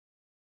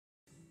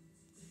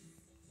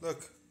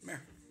Look, come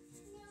here.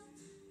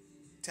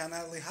 Tell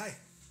Natalie hi.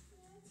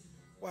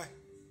 Why?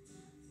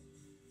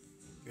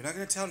 You're not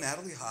going to tell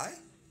Natalie hi?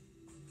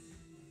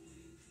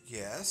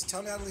 Yes,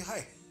 tell Natalie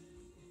hi.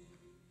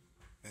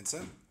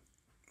 Vincent?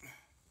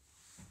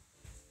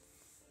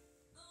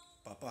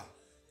 Papa,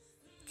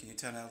 can you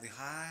tell Natalie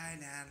hi,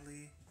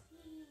 Natalie?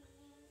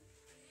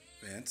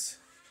 Vince,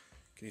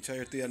 can you tell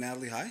your Thea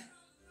Natalie hi?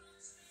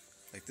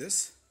 Like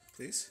this,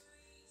 please?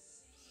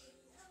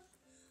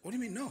 What do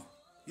you mean no?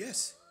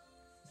 Yes.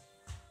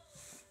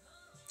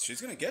 She's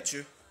going to get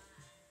you.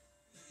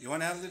 You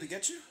want Natalie to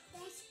get you?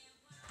 Yes.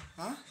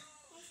 Huh?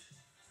 Yes.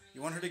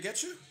 You want her to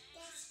get you?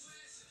 Yes.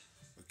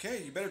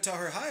 Okay, you better tell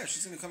her hi or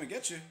she's going to come and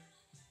get you.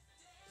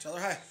 Tell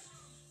her hi.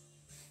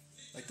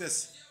 Like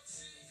this.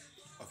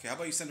 Okay, how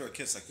about you send her a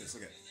kiss like this?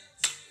 Look at it.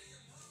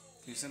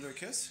 Can you send her a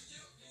kiss?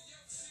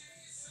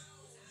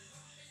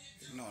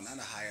 No, not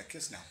a hi, a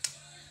kiss now.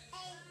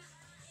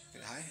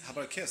 Okay, hi? How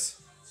about a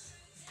kiss?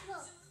 No.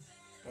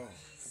 Oh,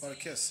 how about a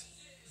kiss?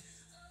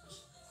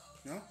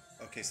 No?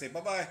 Okay, say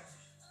bye-bye. Bye.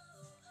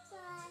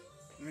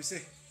 Let me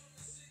see.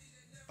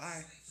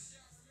 Bye.